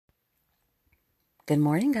Good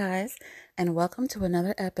morning, guys, and welcome to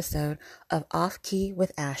another episode of Off Key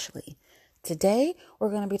with Ashley. Today, we're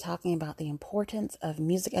going to be talking about the importance of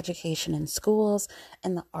music education in schools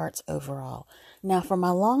and the arts overall. Now, for my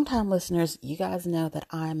longtime listeners, you guys know that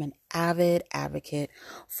I'm an avid advocate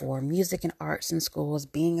for music and arts in schools.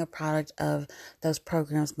 Being a product of those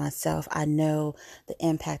programs myself, I know the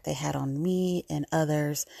impact they had on me and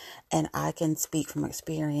others, and I can speak from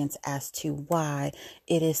experience as to why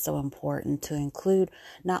it is so important to include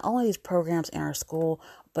not only these programs in our school,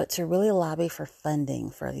 but to really lobby for funding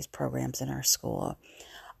for these programs in our school.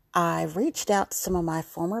 I've reached out to some of my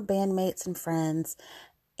former bandmates and friends,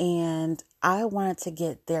 and I wanted to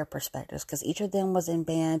get their perspectives because each of them was in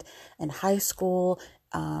band in high school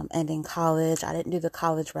and in college. I didn't do the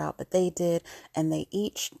college route, but they did, and they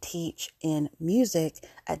each teach in music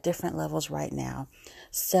at different levels right now.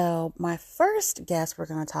 So my first guest we're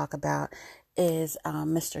going to talk about is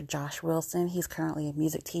Mr. Josh Wilson. He's currently a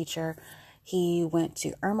music teacher. He went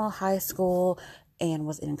to Irmo High School and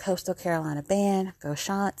was in Coastal Carolina Band, Go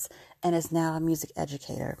Shants, and is now a music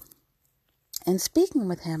educator. And speaking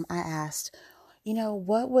with him, I asked,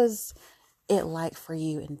 what was it like for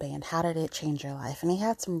you in band? How did it change your life? And he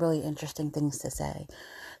had some really interesting things to say.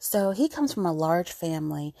 So he comes from a large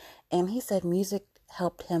family, and he said music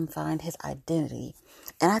helped him find his identity.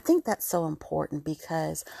 And I think that's so important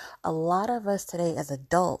because a lot of us today as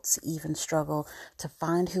adults even struggle to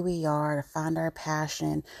find who we are, to find our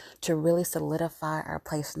passion, to really solidify our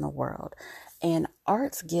place in the world. And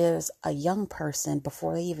arts gives a young person,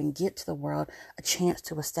 before they even get to the world, a chance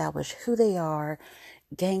to establish who they are,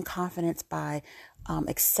 gain confidence by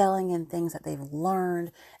excelling in things that they've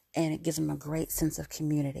learned, and it gives them a great sense of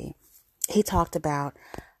community. He talked about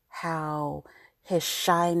how his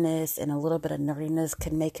shyness and a little bit of nerdiness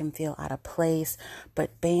could make him feel out of place,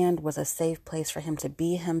 but band was a safe place for him to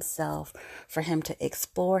be himself, for him to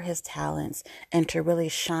explore his talents, and to really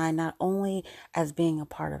shine not only as being a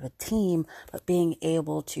part of a team, but being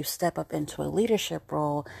able to step up into a leadership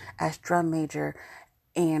role as drum major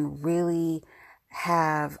and really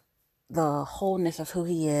have the wholeness of who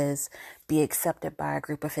he is be accepted by a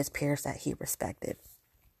group of his peers that he respected.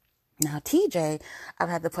 Now, TJ, I've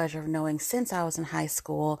had the pleasure of knowing since I was in high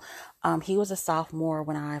school. He was a sophomore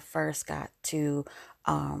when I first got to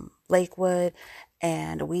Lakewood,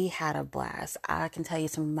 and we had a blast. I can tell you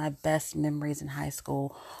some of my best memories in high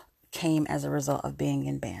school came as a result of being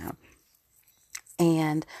in band.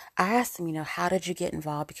 And I asked him, how did you get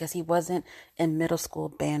involved? Because he wasn't in middle school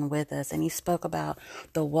band with us. And he spoke about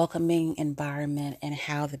the welcoming environment and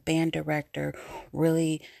how the band director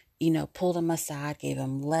really, pulled him aside, gave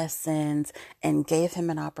him lessons, and gave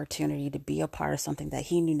him an opportunity to be a part of something that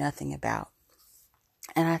he knew nothing about.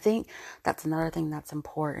 And I think that's another thing that's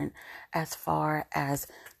important as far as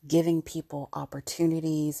giving people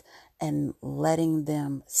opportunities and letting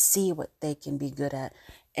them see what they can be good at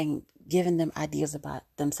and giving them ideas about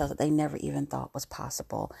themselves that they never even thought was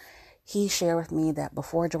possible. He shared with me that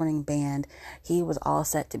before joining band, he was all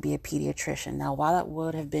set to be a pediatrician. Now, while that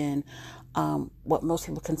would have been what most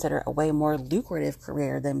people consider a way more lucrative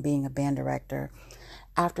career than being a band director,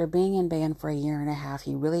 after being in band for a year and a half,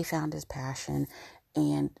 he really found his passion,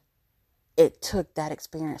 and it took that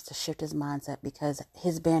experience to shift his mindset because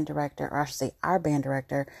his band director, or I should say our band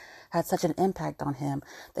director, had such an impact on him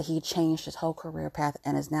that he changed his whole career path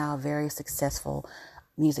and is now a very successful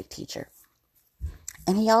music teacher.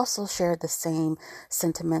 And he also shared the same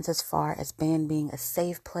sentiments as far as band being a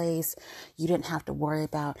safe place. You didn't have to worry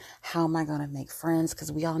about how am I going to make friends,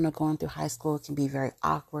 because we all know going through high school can be very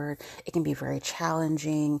awkward. It can be very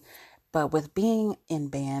challenging. But with being in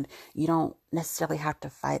band, you don't necessarily have to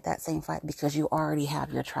fight that same fight because you already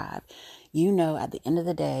have your tribe. At the end of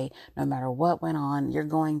the day, no matter what went on, you're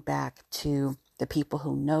going back to the people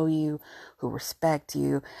who know you, who respect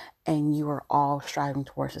you, and you are all striving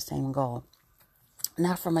towards the same goal.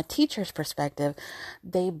 Now, from a teacher's perspective,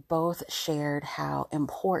 they both shared how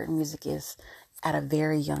important music is at a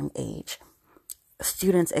very young age.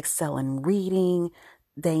 Students excel in reading.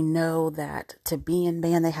 They know that to be in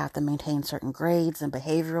band, they have to maintain certain grades and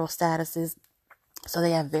behavioral statuses. So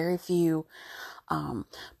they have very few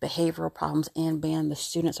behavioral problems in band. The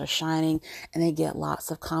students are shining, and they get lots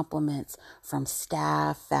of compliments from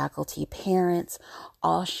staff, faculty, parents,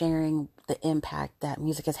 all sharing the impact that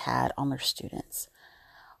music has had on their students.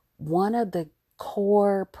 One of the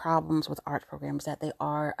core problems with arts programs is that they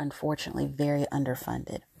are unfortunately very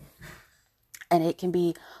underfunded. And it can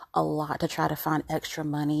be a lot to try to find extra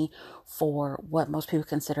money for what most people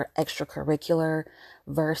consider extracurricular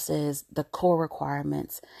versus the core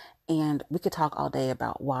requirements. And we could talk all day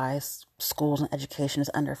about why schools and education is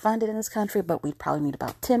underfunded in this country, but we'd probably need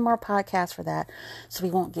about 10 more podcasts for that. So we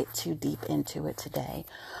won't get too deep into it today.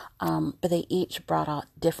 But they each brought out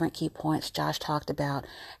different key points. Josh talked about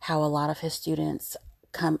how a lot of his students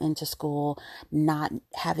come into school not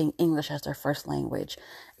having English as their first language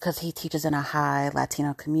because he teaches in a high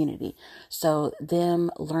Latino community. So them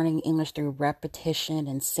learning English through repetition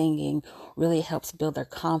and singing really helps build their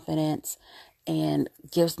confidence and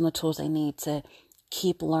gives them the tools they need to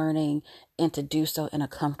keep learning and to do so in a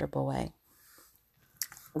comfortable way.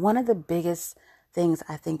 One of the biggest things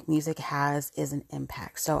I think music has is an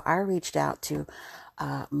impact. So I reached out to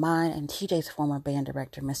mine and TJ's former band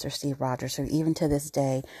director, Mr. Steve Rogers, who even to this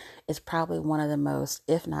day is probably one of the most,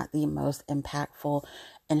 if not the most impactful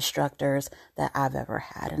instructors that I've ever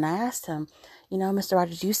had. And I asked him, Mr.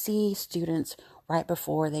 Rogers, you see students right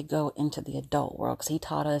before they go into the adult world, because he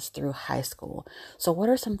taught us through high school. So what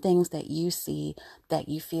are some things that you see that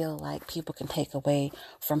you feel like people can take away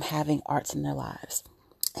from having arts in their lives?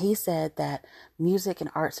 He said that music and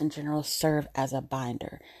arts in general serve as a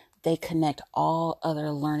binder. They connect all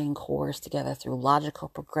other learning cores together through logical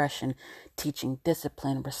progression, teaching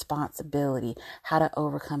discipline, responsibility, how to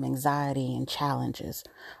overcome anxiety and challenges.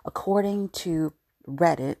 According to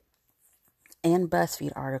Reddit and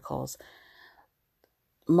BuzzFeed articles,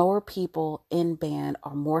 more people in band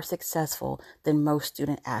are more successful than most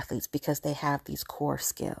student athletes because they have these core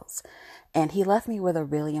skills. And he left me with a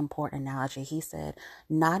really important analogy. He said,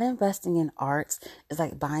 not investing in arts is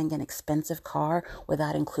like buying an expensive car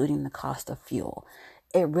without including the cost of fuel.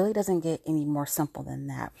 It really doesn't get any more simple than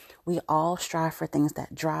that. We all strive for things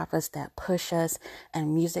that drive us, that push us,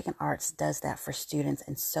 and music and arts does that for students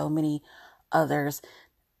and so many others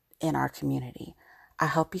in our community. I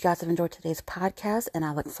hope you guys have enjoyed today's podcast, and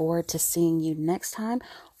I look forward to seeing you next time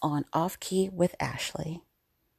on Off Key with Ashley.